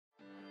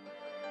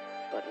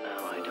but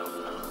now I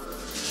don't know.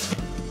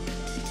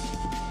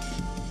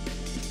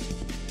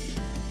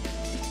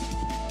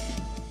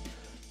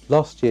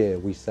 Last year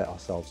we set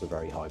ourselves a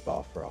very high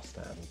bar for our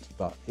stand,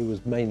 but it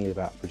was mainly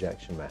about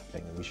projection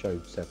mapping, and we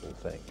showed several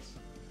things.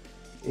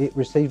 It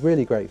received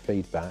really great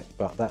feedback,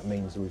 but that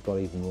means that we've got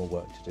even more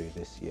work to do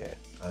this year,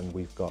 and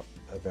we've got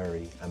a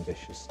very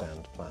ambitious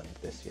stand planned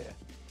this year.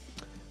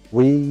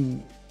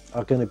 We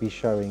are going to be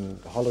showing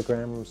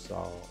holograms,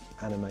 our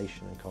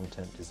animation and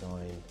content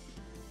design,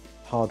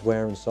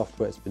 hardware and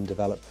software that's been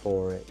developed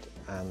for it,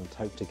 and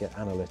hope to get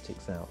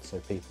analytics out so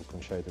people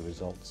can show the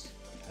results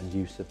and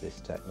use of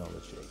this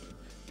technology.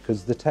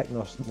 Because the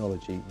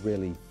technology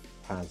really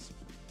has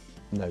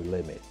no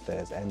limit.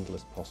 There's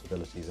endless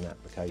possibilities and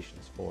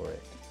applications for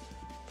it,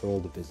 for all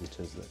the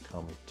visitors that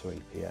come to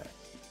EPS.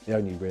 The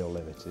only real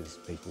limit is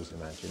people's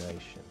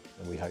imagination,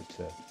 and we hope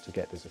to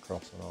get this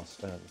across on our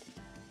stand.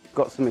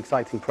 Got some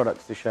exciting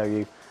products to show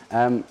you,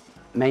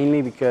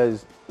 mainly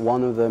because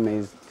one of them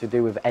is to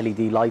do with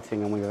LED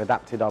lighting, and we've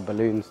adapted our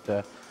balloons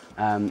to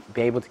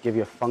be able to give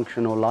you a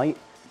functional light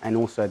and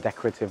also a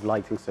decorative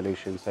lighting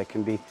solution. So it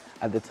can be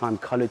at the time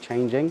color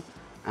changing,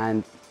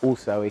 and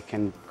also it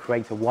can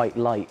create a white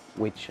light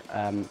which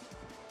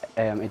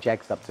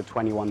ejects up to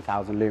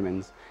 21,000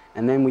 lumens.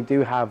 And then we do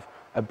have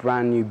a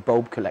brand new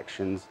bulb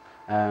collections.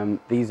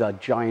 These are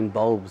giant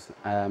bulbs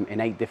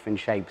in 8 different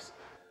shapes.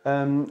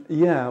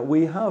 Yeah,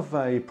 we have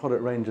a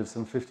product range of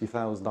some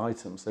 50,000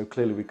 items, so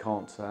clearly we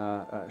can't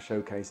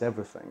showcase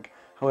everything.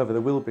 However,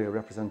 there will be a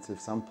representative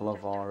sample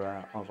of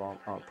our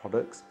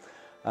products.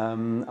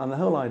 And the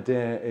whole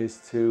idea is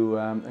to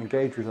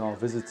engage with our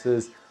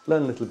visitors,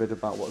 learn a little bit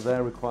about what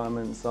their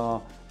requirements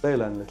are, they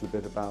learn a little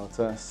bit about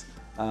us,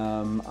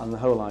 and the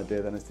whole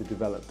idea then is to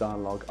develop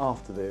dialogue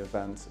after the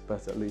event,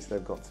 but at least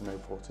they've got to know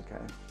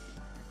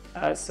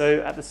Porticare. So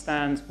at the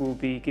stand we'll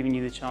be giving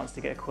you the chance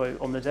to get a quote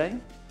on the day,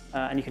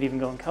 and you can even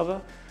go on cover.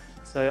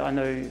 So I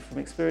know from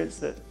experience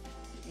that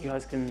you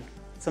guys can,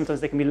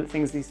 sometimes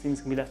these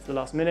things can be left to the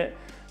last minute.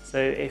 So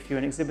if you're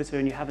an exhibitor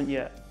and you haven't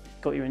yet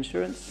got your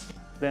insurance,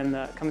 then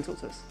come and talk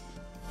to us.